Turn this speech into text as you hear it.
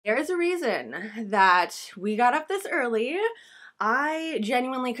There is a reason that we got up this early. I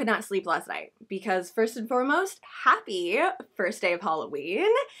genuinely could not sleep last night because first and foremost, happy first day of Halloween,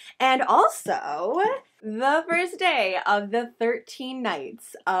 and also the first day of the 13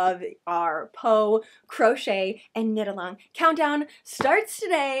 nights of our Poe crochet and knit along countdown starts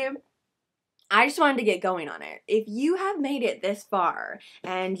today. I just wanted to get going on it. If you have made it this far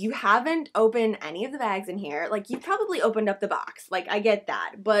and you haven't opened any of the bags in here, like you probably opened up the box, like I get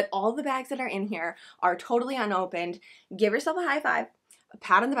that, but all the bags that are in here are totally unopened. Give yourself a high five, a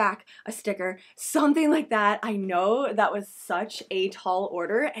pat on the back, a sticker, something like that. I know that was such a tall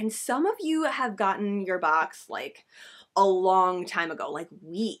order, and some of you have gotten your box like a long time ago, like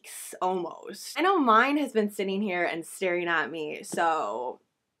weeks almost. I know mine has been sitting here and staring at me, so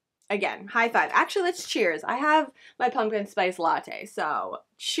again, high five. Actually, let's cheers. I have my pumpkin spice latte, so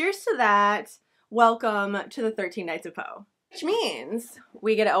cheers to that. Welcome to the 13 Nights of Poe. Which means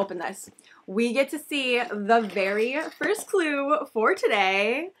we get to open this. We get to see the very first clue for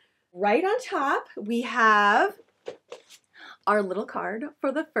today. Right on top, we have our little card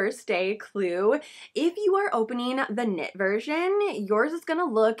for the first day clue. If you are opening the knit version, yours is gonna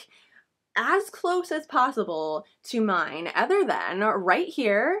look as close as possible to mine, other than right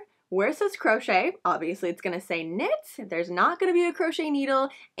here, where it says crochet, obviously it's gonna say knit, there's not gonna be a crochet needle,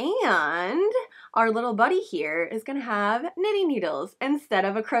 and our little buddy here is gonna have knitting needles instead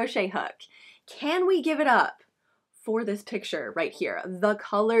of a crochet hook. Can we give it up for this picture right here? The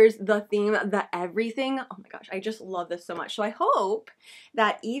colors, the theme, the everything. Oh my gosh, I just love this so much. So I hope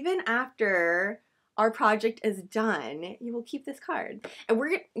that even after our project is done, you will keep this card. And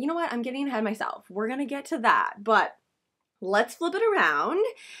you know what, I'm getting ahead of myself. We're gonna get to that, but let's flip it around,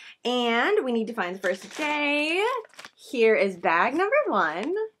 and we need to find the first day. Here is bag number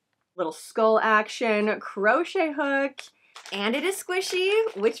 1. Little skull action, crochet hook, and it is squishy,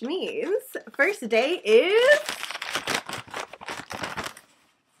 which means first day is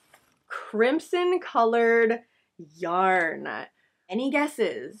crimson colored yarn. Any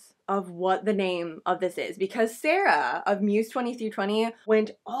guesses of what the name of this is? Because Sarah of Muse 2320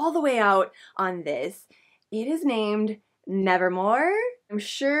 went all the way out on this. It is named Nevermore. I'm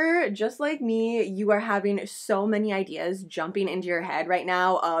sure, just like me, you are having so many ideas jumping into your head right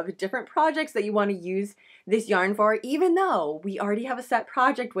now of different projects that you want to use this yarn for, even though we already have a set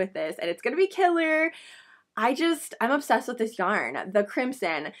project with this and it's gonna be killer. I'm obsessed with this yarn. The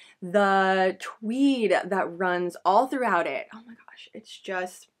crimson, the tweed that runs all throughout it. Oh my gosh, it's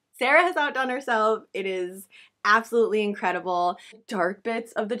just, Sarah has outdone herself. It is absolutely incredible. Dark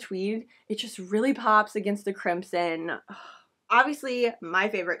bits of the tweed, it just really pops against the crimson. Obviously my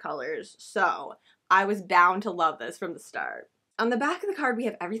favorite colors, so I was bound to love this from the start. On the back of the card, we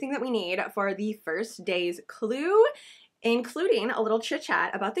have everything that we need for the first day's clue, including a little chit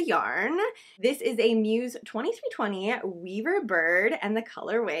chat about the yarn. This is a Muse 2320 Weaver Bird, and the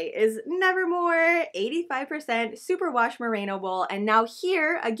colorway is Nevermore, 85% superwash merino wool. And now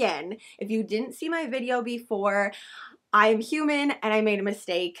here, again, if you didn't see my video before, I am human and I made a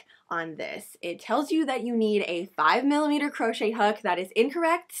mistake on this. It tells you that you need a 5mm crochet hook. That is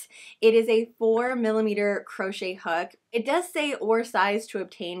incorrect. It is a 4mm crochet hook. It does say or size to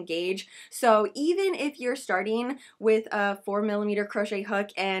obtain gauge. So even if you're starting with a 4mm crochet hook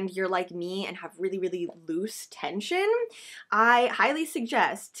and you're like me and have really, really loose tension, I highly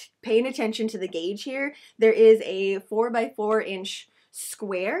suggest paying attention to the gauge here. There is a 4x4 inch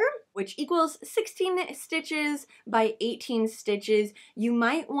square, which equals 16 stitches by 18 stitches. You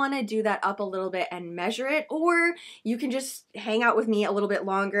might want to do that up a little bit and measure it, or you can just hang out with me a little bit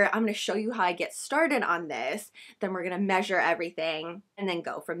longer. I'm going to show you how I get started on this, then we're going to measure everything and then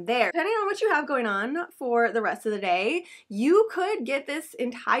go from there. Depending on what you have going on for the rest of the day, you could get this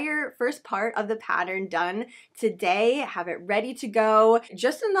entire first part of the pattern done today, have it ready to go.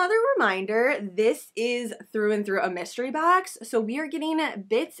 Just another reminder, this is through and through a mystery box, so we are getting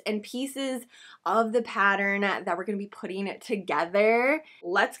bits and pieces of the pattern that we're going to be putting together.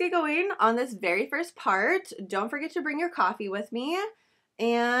 Let's get going on this very first part. Don't forget to bring your coffee with me,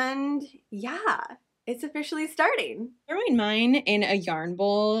 and yeah, it's officially starting. Throwing mine in a yarn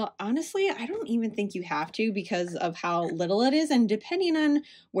bowl, honestly, I don't even think you have to because of how little it is, and depending on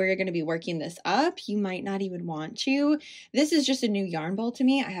where you're going to be working this up, you might not even want to. This is just a new yarn bowl to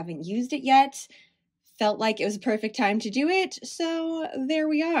me. I haven't used it yet. Felt like it was a perfect time to do it, so there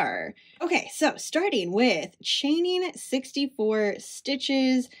we are. Okay, so starting with chaining 64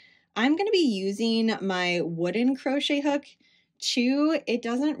 stitches, I'm going to be using my wooden crochet hook too. It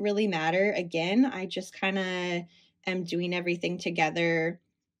doesn't really matter. Again, I just kind of am doing everything together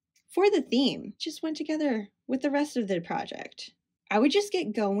for the theme. Just went together with the rest of the project. I would just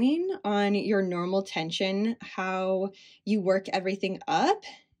get going on your normal tension, how you work everything up,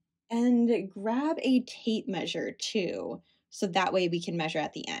 and grab a tape measure too, so that way we can measure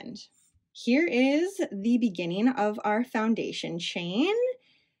at the end. Here is the beginning of our foundation chain.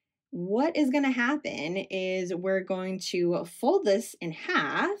 What is going to happen is we're going to fold this in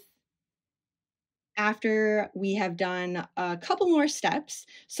half after we have done a couple more steps.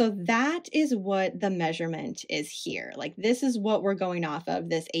 So that is what the measurement is here. Like this is what we're going off of,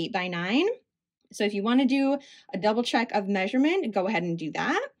 this 8x9. So if you want to do a double check of measurement, go ahead and do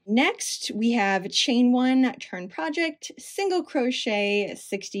that. Next, we have chain 1, turn project, single crochet,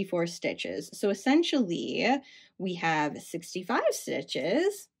 64 stitches. So essentially, we have 65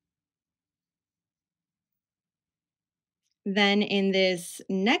 stitches. Then in this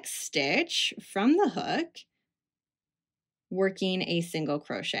next stitch from the hook, working a single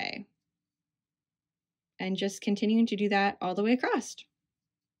crochet. And just continuing to do that all the way across.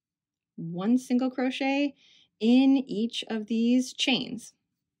 1 single crochet in each of these chains.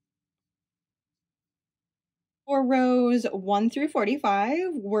 For rows 1 through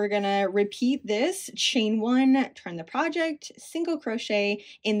 45, we're gonna repeat this, chain 1, turn the project, single crochet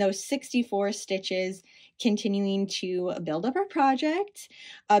in those 64 stitches, continuing to build up our project,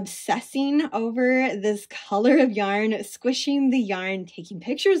 obsessing over this color of yarn, squishing the yarn, taking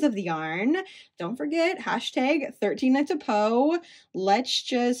pictures of the yarn. Don't forget, hashtag 13 Nights of Poe. Let's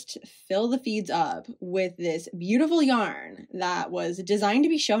just fill the feeds up with this beautiful yarn that was designed to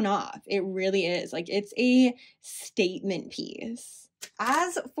be shown off. It really is. Like, it's a statement piece.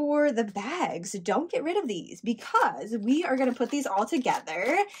 As for the bags, don't get rid of these because we are going to put these all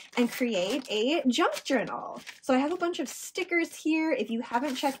together and create a junk journal. So I have a bunch of stickers here. If you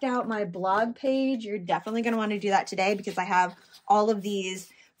haven't checked out my blog page, you're definitely going to want to do that today because I have all of these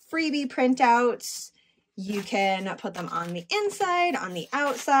freebie printouts. You can put them on the inside, on the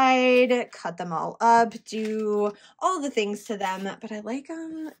outside, cut them all up, do all the things to them, but I like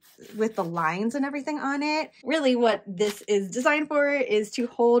them with the lines and everything on it. Really what this is designed for is to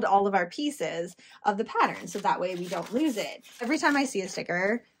hold all of our pieces of the pattern so that way we don't lose it. Every time I see a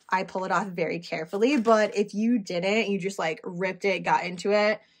sticker, I pull it off very carefully, but if you didn't, you just like ripped it, got into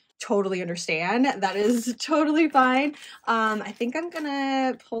it, totally understand. That is totally fine. I think I'm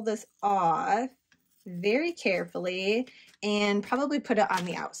gonna pull this off very carefully and probably put it on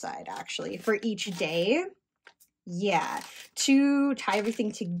the outside actually for each day. Yeah, to tie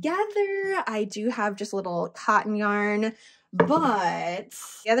everything together, I do have just a little cotton yarn, but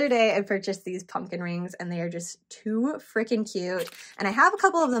the other day I purchased these pumpkin rings and they are just too freaking cute and I have a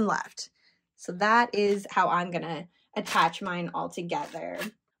couple of them left. So that is how I'm gonna attach mine all together.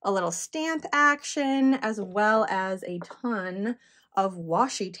 A little stamp action as well as a ton of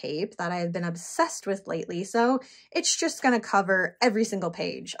washi tape that I've been obsessed with lately, so it's just gonna cover every single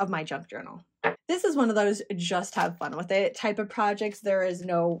page of my junk journal. This is one of those just have fun with it type of projects. There is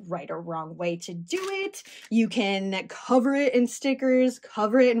no right or wrong way to do it. You can cover it in stickers,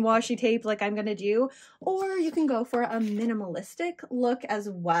 cover it in washi tape like I'm gonna do, or you can go for a minimalistic look as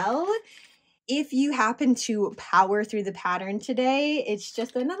well. If you happen to power through the pattern today, it's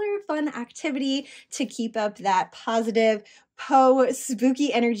just another fun activity to keep up that positive Poe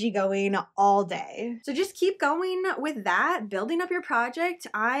spooky energy going all day. So just keep going with that, building up your project.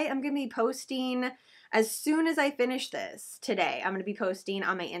 I am going to be posting as soon as I finish this today. I'm going to be posting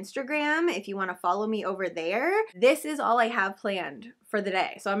on my Instagram if you want to follow me over there. This is all I have planned for the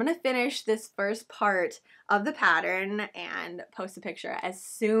day. So I'm going to finish this first part of the pattern and post a picture as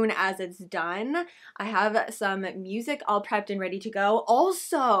soon as it's done. I have some music all prepped and ready to go.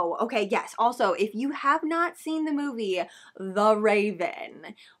 Also, okay, yes, also, if you have not seen the movie The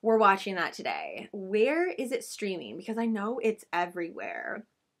Raven, we're watching that today. Where is it streaming? Because I know it's everywhere.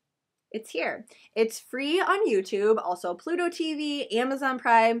 It's here. It's free on YouTube, also Pluto TV, Amazon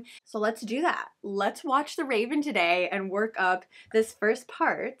Prime. So let's do that. Let's watch The Raven today and work up this first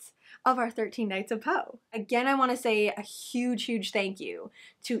part of our 13 Nights of Poe. Again, I want to say a huge thank you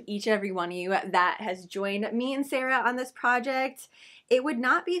to each and every one of you that has joined me and Sarah on this project. It would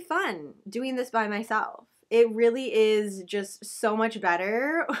not be fun doing this by myself. It really is just so much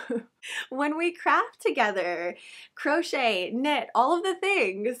better when we craft together, crochet, knit, all of the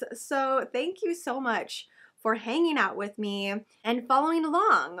things. So thank you so much for hanging out with me and following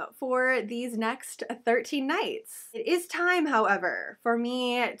along for these next 13 nights. It is time, however, for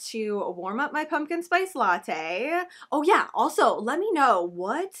me to warm up my pumpkin spice latte. Oh yeah, also let me know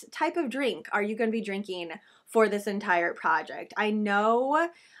what type of drink are you going to be drinking for this entire project. I know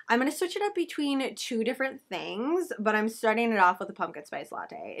I'm going to switch it up between 2 different things, but I'm starting it off with a pumpkin spice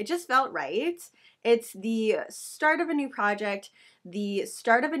latte. It just felt right. It's the start of a new project, the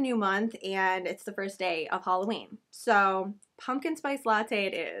start of a new month, and it's the first day of Halloween. So pumpkin spice latte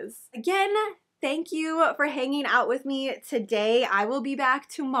it is. Again, thank you for hanging out with me today. I will be back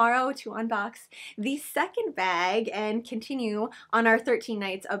tomorrow to unbox the second bag and continue on our 13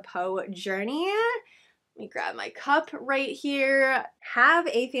 Nights of Poe journey. Let me grab my cup right here. Have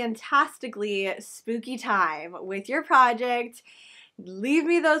a fantastically spooky time with your project. Leave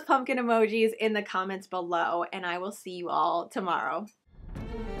me those pumpkin emojis in the comments below, and I will see you all tomorrow.